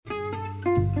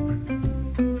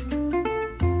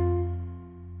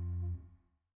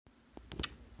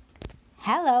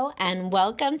Hello, and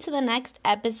welcome to the next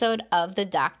episode of the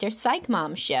Dr. Psych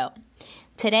Mom Show.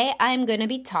 Today, I'm going to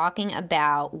be talking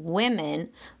about women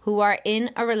who are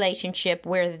in a relationship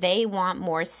where they want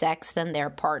more sex than their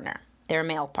partner, their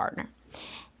male partner.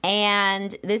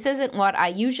 And this isn't what I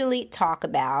usually talk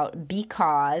about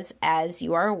because, as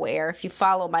you are aware, if you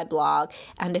follow my blog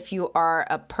and if you are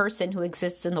a person who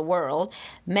exists in the world,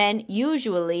 men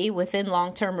usually within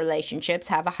long-term relationships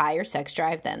have a higher sex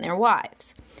drive than their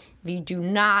wives. If you do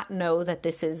not know that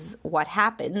this is what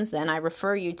happens, then I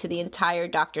refer you to the entire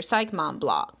Dr. Psych Mom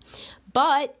blog.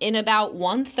 But in about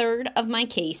 1/3 of my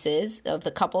cases, of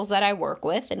the couples that I work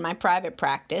with in my private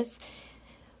practice,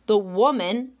 the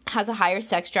woman has a higher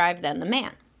sex drive than the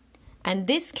man. And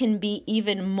this can be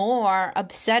even more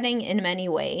upsetting in many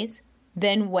ways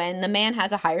than when the man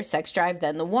has a higher sex drive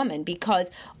than the woman,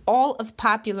 because all of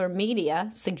popular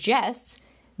media suggests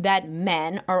that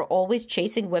men are always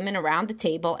chasing women around the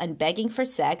table and begging for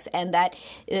sex, and that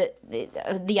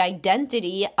the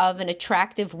identity of an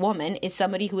attractive woman is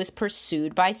somebody who is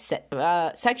pursued by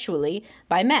sexually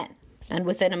by men. And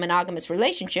within a monogamous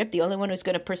relationship, the only one who's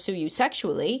going to pursue you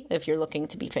sexually, if you're looking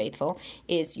to be faithful,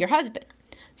 is your husband.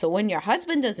 So when your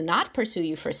husband does not pursue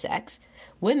you for sex,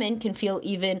 women can feel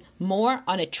even more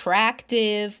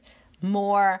unattractive,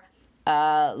 more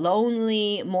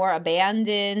lonely, more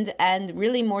abandoned, and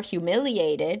really more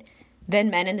humiliated than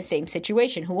men in the same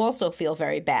situation who also feel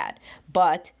very bad.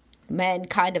 But men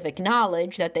kind of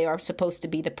acknowledge that they are supposed to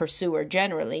be the pursuer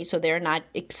generally, so they're not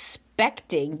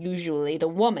expecting usually the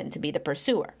woman to be the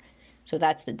pursuer. So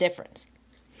that's the difference.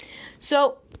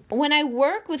 So when I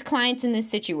work with clients in this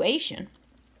situation,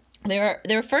 there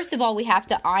first of all, we have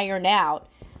to iron out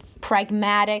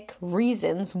pragmatic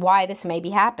reasons why this may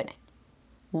be happening.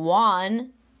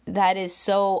 One that is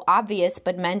so obvious,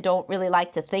 but men don't really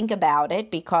like to think about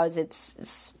it because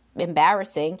it's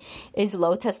embarrassing, is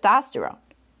low testosterone.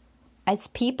 As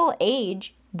people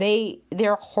age,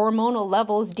 their hormonal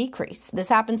levels decrease. This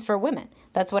happens for women.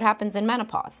 That's what happens in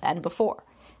menopause and before.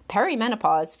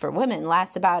 Perimenopause for women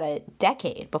lasts about a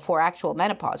decade before actual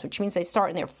menopause, which means they start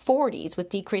in their 40s with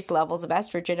decreased levels of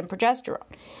estrogen and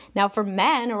progesterone. Now, for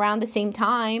men, around the same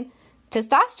time,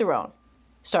 testosterone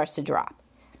starts to drop.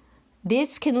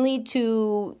 This can lead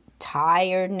to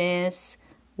tiredness,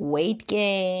 weight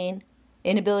gain,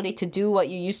 inability to do what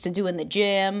you used to do in the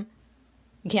gym.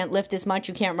 You can't lift as much,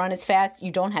 you can't run as fast,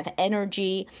 you don't have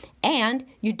energy, and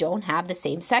you don't have the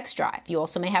same sex drive. You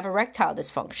also may have erectile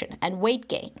dysfunction and weight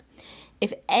gain.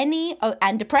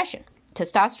 And depression.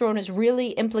 Testosterone is really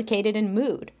implicated in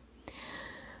mood.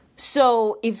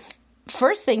 So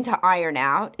first thing to iron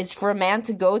out is for a man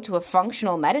to go to a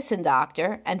functional medicine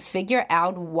doctor and figure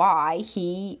out why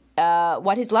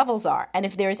what his levels are, and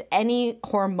if there's any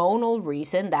hormonal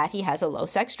reason that he has a low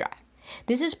sex drive.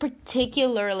 This is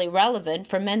particularly relevant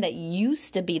for men that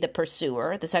used to be the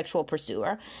pursuer, the sexual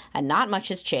pursuer, and not much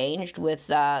has changed with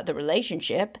the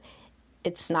relationship.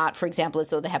 It's not, for example,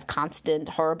 as though they have constant,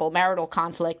 horrible marital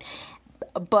conflict,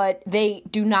 but they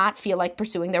do not feel like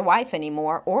pursuing their wife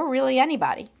anymore, or really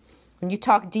anybody. When you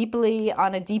talk deeply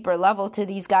on a deeper level to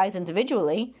these guys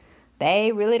individually,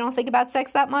 they really don't think about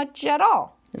sex that much at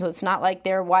all. So it's not like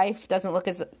their wife doesn't look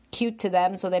as cute to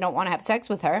them, so they don't want to have sex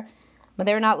with her. But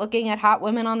they're not looking at hot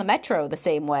women on the metro the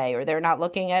same way, or they're not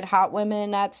looking at hot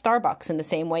women at Starbucks in the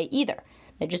same way either.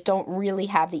 They just don't really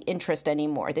have the interest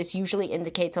anymore. This usually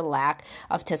indicates a lack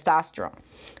of testosterone.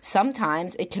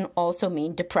 Sometimes it can also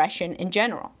mean depression in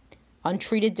general.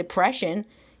 Untreated depression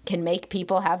can make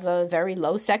people have a very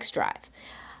low sex drive.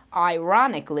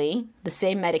 Ironically, the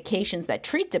same medications that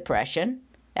treat depression,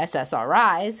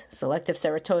 SSRIs, selective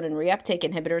serotonin reuptake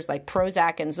inhibitors like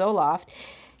Prozac and Zoloft,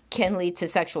 can lead to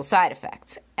sexual side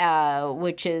effects,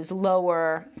 which is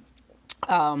lower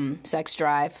sex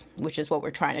drive, which is what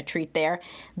we're trying to treat there,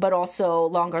 but also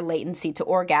longer latency to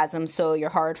orgasm, so you're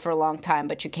hard for a long time,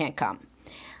 but you can't come.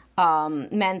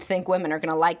 Men think women are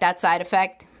going to like that side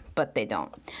effect, but they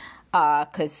don't.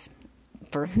 Because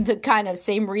for the kind of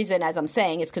same reason as I'm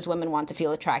saying, is because women want to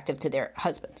feel attractive to their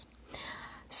husbands.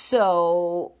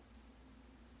 So,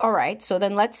 all right, so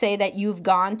then let's say that you've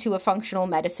gone to a functional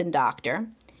medicine doctor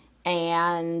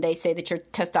and they say that your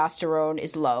testosterone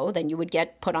is low, then you would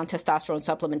get put on testosterone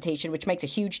supplementation, which makes a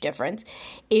huge difference.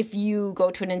 If you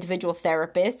go to an individual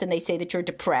therapist and they say that you're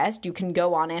depressed, you can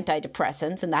go on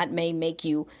antidepressants, and that may make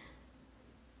you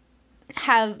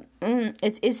have,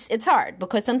 it's hard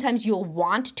because sometimes you'll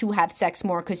want to have sex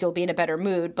more because you'll be in a better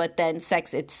mood, but then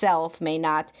sex itself may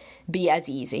not be as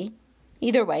easy.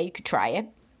 Either way, you could try it.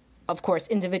 Of course,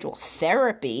 individual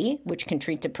therapy, which can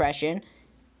treat depression,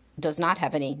 does not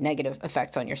have any negative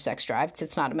effects on your sex drive because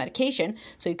it's not a medication,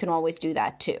 so you can always do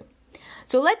that too.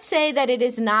 So let's say that it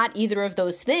is not either of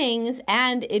those things,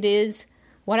 and it is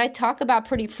what I talk about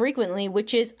pretty frequently,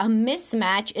 which is a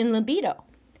mismatch in libido.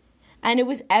 And it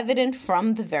was evident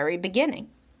from the very beginning.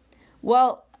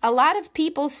 Well, a lot of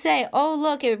people say, oh,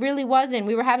 look, it really wasn't.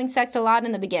 We were having sex a lot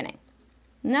in the beginning.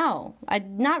 No,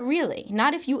 not really.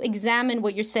 Not if you examine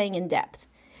what you're saying in depth.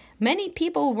 Many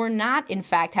people were not, in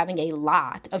fact, having a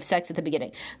lot of sex at the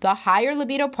beginning. The higher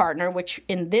libido partner, which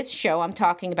in this show I'm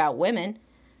talking about women,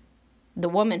 the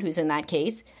woman who's in that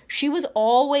case, she was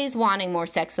always wanting more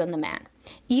sex than the man.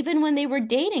 Even when they were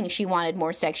dating, she wanted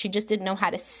more sex. She just didn't know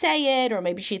how to say it, or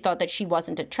maybe she thought that she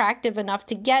wasn't attractive enough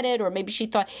to get it, or maybe she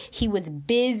thought he was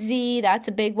busy. That's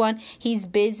a big one. He's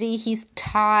busy. He's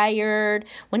tired.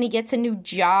 When he gets a new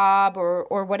job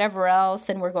or whatever else,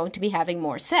 then we're going to be having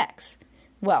more sex.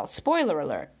 Well, spoiler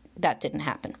alert, that didn't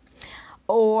happen.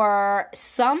 Or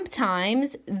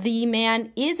sometimes the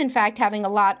man is, in fact, having a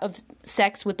lot of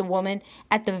sex with the woman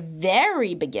at the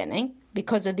very beginning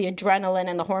because of the adrenaline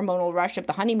and the hormonal rush of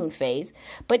the honeymoon phase.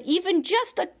 But even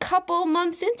just a couple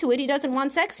months into it, he doesn't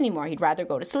want sex anymore. He'd rather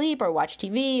go to sleep or watch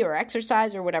TV or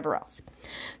exercise or whatever else.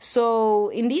 So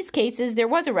in these cases, there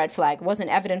was a red flag. It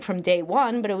wasn't evident from day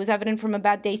 1, but it was evident from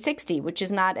about day 60, which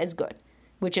is not as good,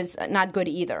 which is not good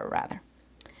either, rather.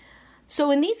 So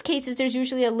in these cases, there's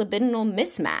usually a libidinal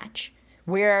mismatch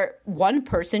where one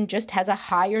person just has a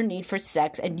higher need for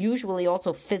sex and usually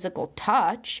also physical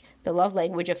touch, the love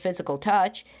language of physical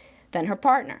touch, than her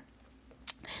partner.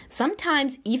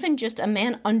 Sometimes even just a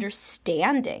man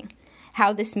understanding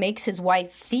how this makes his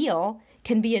wife feel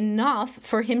can be enough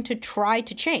for him to try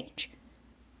to change.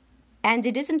 And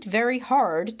it isn't very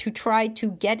hard to try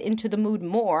to get into the mood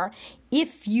more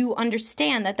if you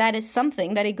understand that that is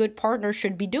something that a good partner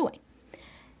should be doing.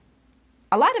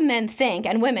 A lot of men think,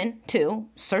 and women too,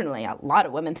 certainly a lot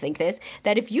of women think this,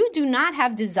 that if you do not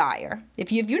have desire,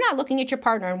 if you're not looking at your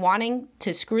partner and wanting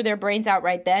to screw their brains out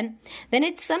right then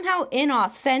it's somehow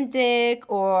inauthentic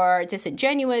or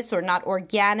disingenuous or not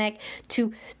organic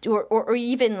or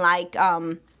even like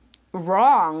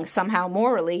wrong somehow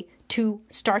morally to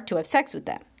start to have sex with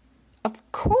them.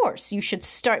 Of course, you should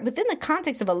start within the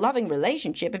context of a loving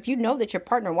relationship. If you know that your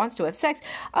partner wants to have sex,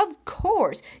 of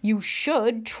course, you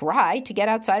should try to get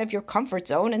outside of your comfort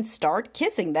zone and start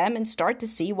kissing them and start to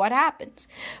see what happens.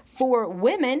 For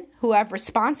women who have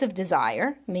responsive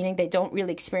desire, meaning they don't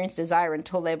really experience desire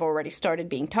until they've already started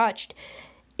being touched,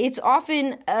 it's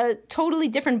often a totally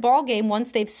different ballgame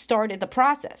once they've started the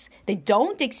process. They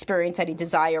don't experience any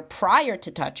desire prior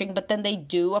to touching, but then they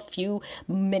do a few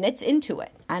minutes into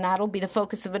it. And that'll be the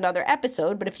focus of another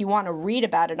episode. But if you want to read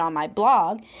about it on my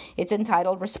blog, it's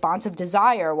entitled Responsive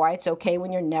Desire, Why It's Okay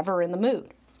When You're Never in the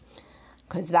Mood.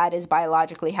 Because that is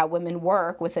biologically how women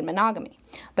work within monogamy.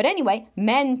 But anyway,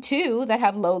 men too that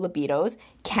have low libidos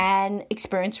can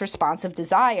experience responsive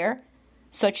desire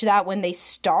such that when they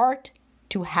start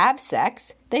to have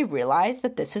sex, they realize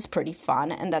that this is pretty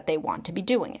fun and that they want to be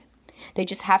doing it. They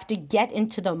just have to get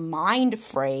into the mind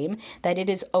frame that it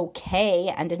is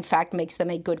okay and in fact makes them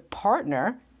a good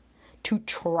partner to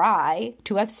try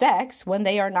to have sex when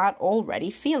they are not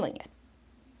already feeling it.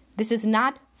 This is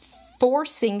not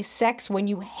forcing sex when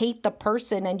you hate the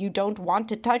person and you don't want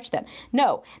to touch them.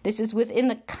 No, this is within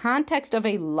the context of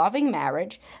a loving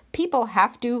marriage. People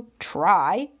have to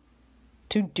try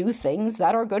to do things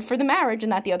that are good for the marriage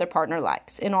and that the other partner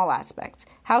likes in all aspects.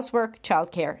 Housework,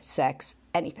 childcare, sex,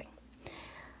 anything.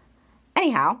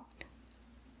 Anyhow,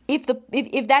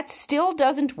 if that still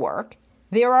doesn't work,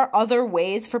 there are other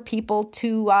ways for people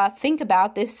to think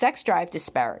about this sex drive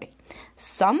disparity.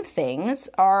 Some things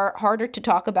are harder to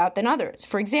talk about than others.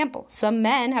 For example, some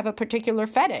men have a particular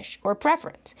fetish or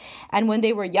preference, and when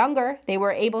they were younger, they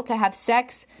were able to have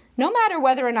sex no matter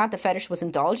whether or not the fetish was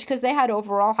indulged because they had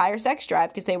overall higher sex drive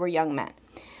because they were young men.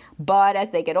 But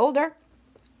as they get older,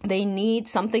 they need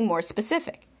something more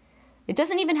specific. It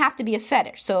doesn't even have to be a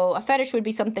fetish. So a fetish would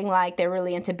be something like they're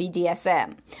really into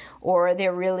BDSM, or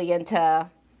they're really into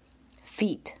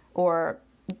feet, or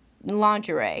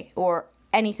lingerie, or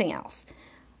anything else.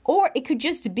 Or it could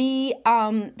just be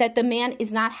that the man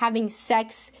is not having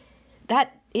sex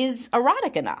that is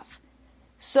erotic enough.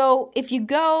 So if you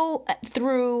go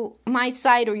through my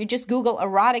site or you just Google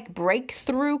erotic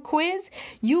breakthrough quiz,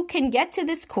 you can get to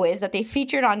this quiz that they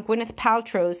featured on Gwyneth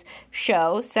Paltrow's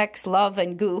show, Sex, Love,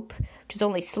 and Goop, which is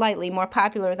only slightly more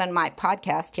popular than my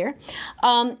podcast here.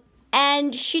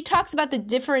 And she talks about the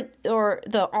different, or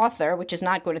the author, which is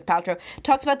not Gwyneth Paltrow,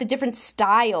 talks about the different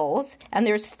styles, and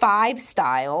there's 5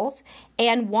 styles.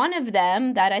 And one of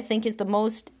them that I think is the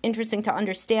most interesting to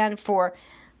understand for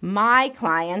my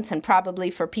clients, and probably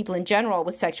for people in general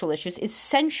with sexual issues, is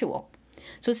sensual.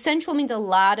 So sensual means a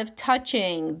lot of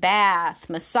touching, bath,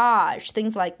 massage,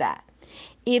 things like that.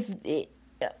 If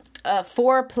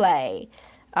foreplay,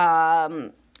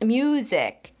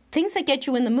 music, things that get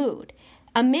you in the mood.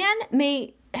 A man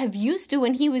may have used to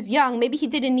when he was young, maybe he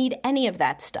didn't need any of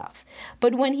that stuff.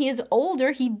 But when he is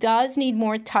older, he does need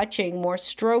more touching, more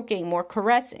stroking, more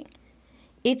caressing.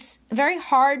 It's very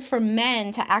hard for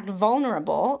men to act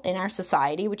vulnerable in our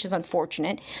society, which is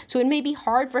unfortunate. So it may be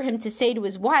hard for him to say to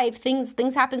his wife, things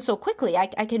happen so quickly. I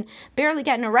can barely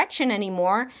get an erection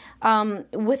anymore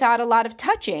without a lot of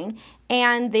touching.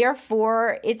 And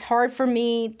therefore, it's hard for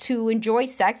me to enjoy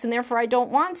sex, and therefore I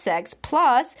don't want sex.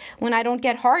 Plus, when I don't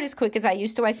get hard as quick as I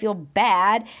used to, I feel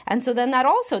bad. And so then that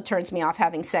also turns me off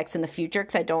having sex in the future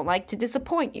because I don't like to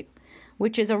disappoint you,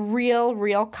 which is a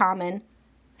real common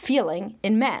feeling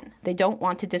in men. They don't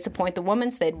want to disappoint the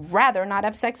woman, so they'd rather not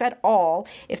have sex at all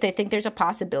if they think there's a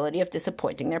possibility of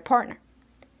disappointing their partner.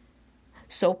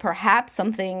 So perhaps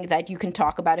something that you can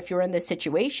talk about if you're in this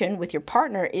situation with your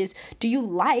partner is, do you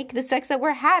like the sex that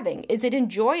we're having? Is it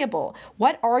enjoyable?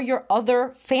 What are your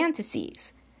other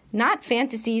fantasies? Not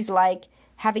fantasies like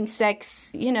having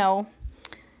sex,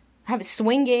 have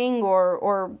swinging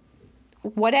or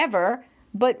whatever,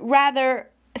 but rather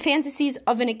fantasies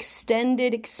of an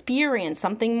extended experience,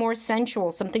 something more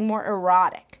sensual, something more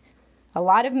erotic. A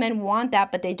lot of men want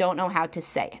that, but they don't know how to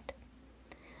say it.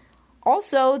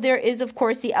 Also, there is, of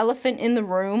course, the elephant in the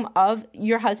room of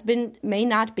your husband may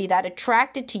not be that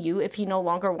attracted to you if he no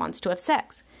longer wants to have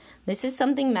sex. This is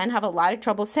something men have a lot of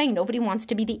trouble saying. Nobody wants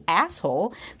to be the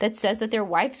asshole that says that their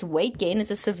wife's weight gain is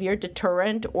a severe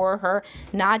deterrent, or her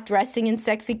not dressing in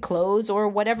sexy clothes, or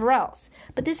whatever else.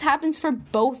 But this happens for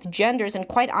both genders, and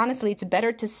quite honestly, it's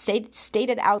better to state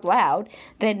it out loud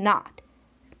than not.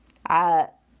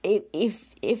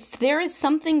 If there is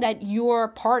something that your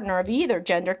partner of either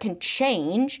gender can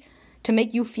change to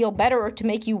make you feel better or to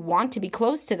make you want to be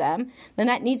close to them, then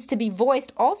that needs to be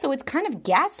voiced. Also, it's kind of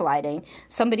gaslighting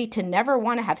somebody to never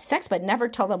want to have sex but never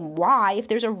tell them why if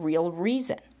there's a real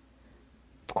reason.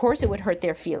 Of course, it would hurt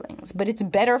their feelings, but it's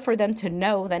better for them to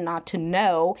know than not to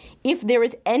know if there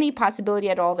is any possibility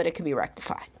at all that it could be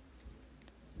rectified.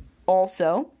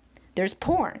 Also, there's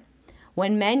porn.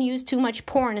 When men use too much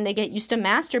porn and they get used to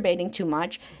masturbating too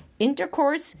much,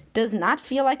 intercourse does not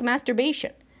feel like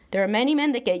masturbation. There are many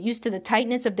men that get used to the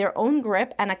tightness of their own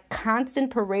grip and a constant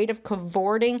parade of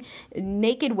cavorting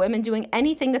naked women doing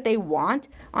anything that they want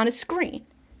on a screen.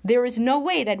 There is no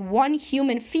way that one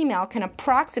human female can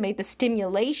approximate the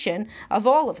stimulation of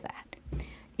all of that.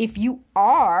 If you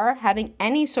are having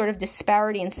any sort of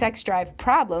disparity in sex drive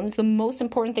problems, the most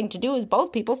important thing to do is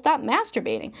both people stop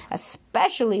masturbating,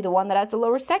 especially the one that has the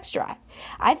lower sex drive.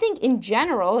 I think in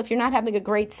general, if you're not having a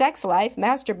great sex life,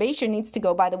 masturbation needs to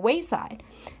go by the wayside.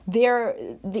 The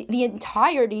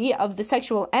entirety of the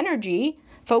sexual energy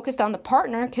focused on the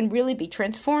partner can really be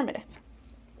transformative.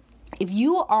 If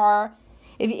your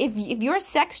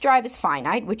sex drive is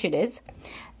finite, which it is,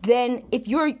 then if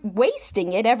you're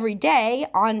wasting it every day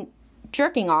on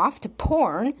jerking off to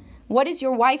porn, what is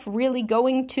your wife really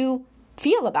going to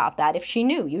feel about that if she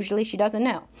knew? Usually she doesn't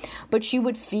know. But she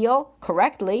would feel,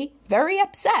 correctly, very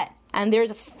upset. And there's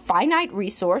a finite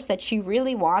resource that she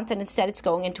really wants, and instead it's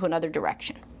going into another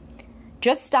direction.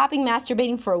 Just stopping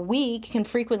masturbating for a week can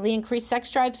frequently increase sex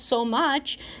drive so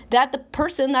much that the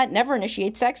person that never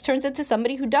initiates sex turns into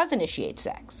somebody who does initiate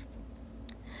sex.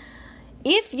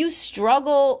 If you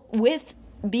struggle with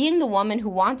being the woman who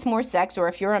wants more sex, or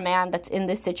if you're a man that's in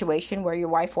this situation where your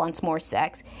wife wants more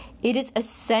sex, it is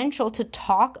essential to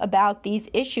talk about these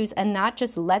issues and not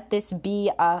just let this be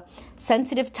a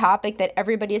sensitive topic that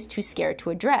everybody is too scared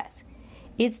to address.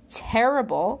 It's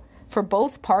terrible for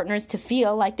both partners to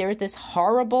feel like there's this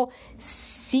horrible,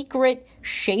 secret,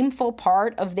 shameful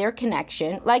part of their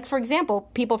connection. Like, for example,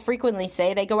 people frequently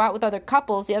say they go out with other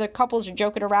couples, the other couples are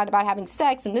joking around about having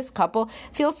sex, and this couple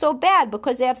feels so bad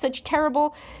because they have such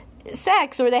terrible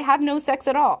sex, or they have no sex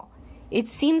at all. It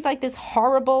seems like this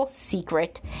horrible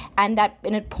secret, and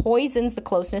it poisons the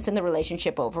closeness in the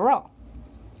relationship overall.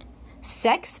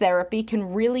 Sex therapy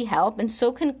can really help, and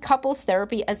so can couples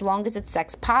therapy as long as it's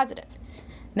sex positive.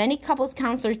 Many couples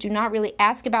counselors do not really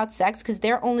ask about sex because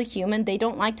they're only human. They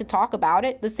don't like to talk about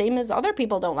it, the same as other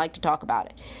people don't like to talk about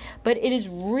it. But it is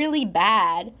really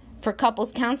bad for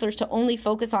couples counselors to only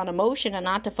focus on emotion and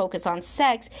not to focus on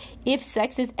sex if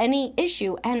sex is any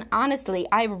issue. And honestly,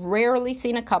 I've rarely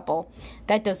seen a couple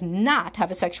that does not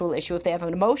have a sexual issue if they have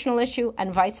an emotional issue,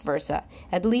 and vice versa,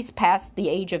 at least past the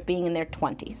age of being in their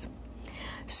 20s.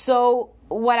 So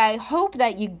what I hope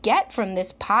that you get from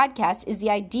this podcast is the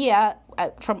idea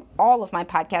from all of my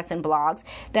podcasts and blogs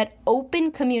that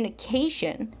open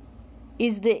communication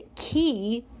is the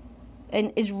key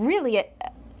and is really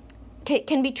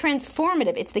can be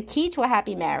transformative. It's the key to a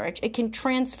happy marriage. It can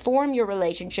transform your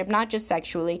relationship, not just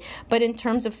sexually, but in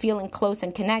terms of feeling close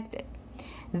and connected.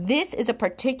 This is a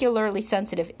particularly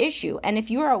sensitive issue, and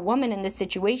if you're a woman in this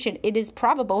situation, it is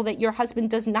probable that your husband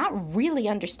does not really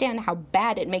understand how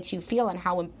bad it makes you feel and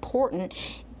how important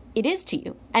it is to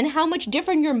you, and how much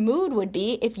different your mood would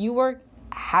be if you were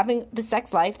having the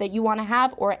sex life that you want to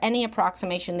have or any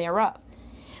approximation thereof.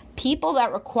 People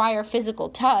that require physical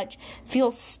touch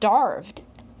feel starved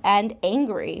and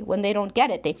angry when they don't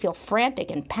get it. They feel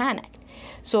frantic and panicked.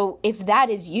 So if that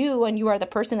is you and you are the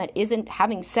person that isn't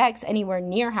having sex anywhere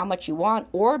near how much you want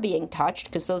or being touched,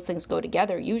 because those things go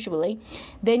together usually,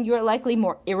 then you're likely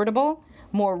more irritable,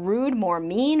 more rude, more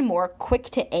mean, more quick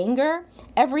to anger,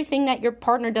 everything that your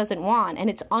partner doesn't want. And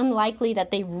it's unlikely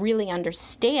that they really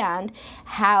understand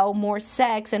how more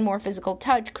sex and more physical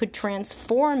touch could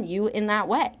transform you in that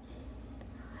way.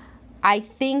 I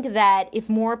think that if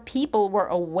more people were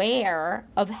aware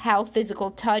of how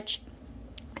physical touch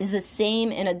is the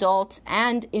same in adults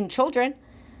and in children,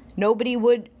 nobody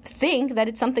would think that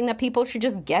it's something that people should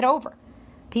just get over.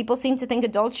 People seem to think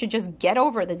adults should just get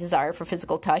over the desire for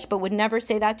physical touch, but would never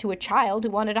say that to a child who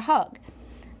wanted a hug.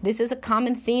 This is a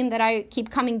common theme that I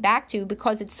keep coming back to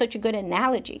because it's such a good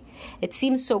analogy. It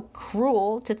seems so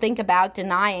cruel to think about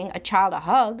denying a child a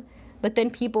hug, but then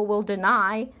people will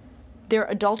deny their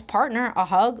adult partner a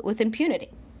hug with impunity.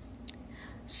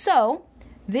 So,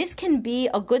 this can be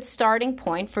a good starting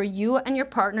point for you and your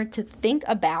partner to think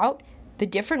about the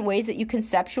different ways that you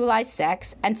conceptualize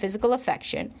sex and physical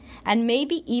affection, and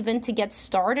maybe even to get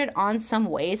started on some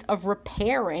ways of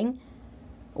repairing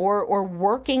or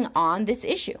working on this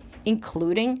issue,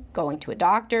 including going to a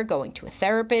doctor, going to a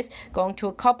therapist, going to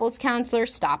a couples counselor,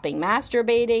 stopping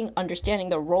masturbating, understanding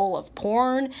the role of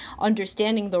porn,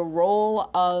 understanding the role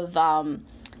of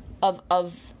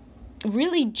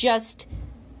really just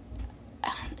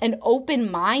an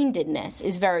open-mindedness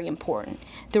is very important.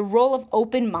 The role of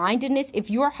open-mindedness,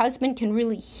 if your husband can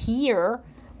really hear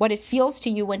what it feels to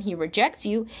you when he rejects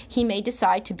you, he may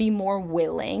decide to be more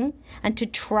willing and to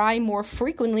try more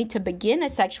frequently to begin a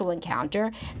sexual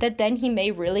encounter that then he may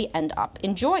really end up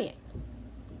enjoying.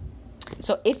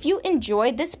 So if you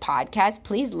enjoyed this podcast,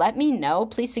 please let me know.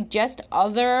 Please suggest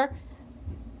other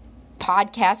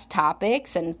podcast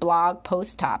topics and blog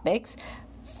post topics.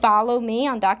 Follow me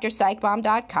on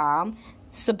drpsychmom.com.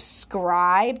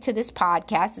 Subscribe to this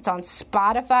podcast. It's on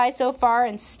Spotify so far,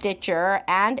 and Stitcher,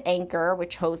 and Anchor,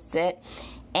 which hosts it.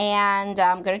 And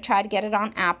I'm going to try to get it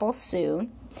on Apple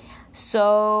soon.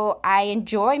 So I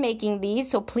enjoy making these,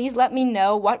 so please let me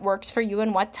know what works for you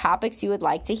and what topics you would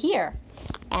like to hear.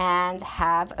 And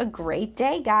have a great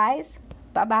day, guys.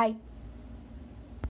 Bye-bye.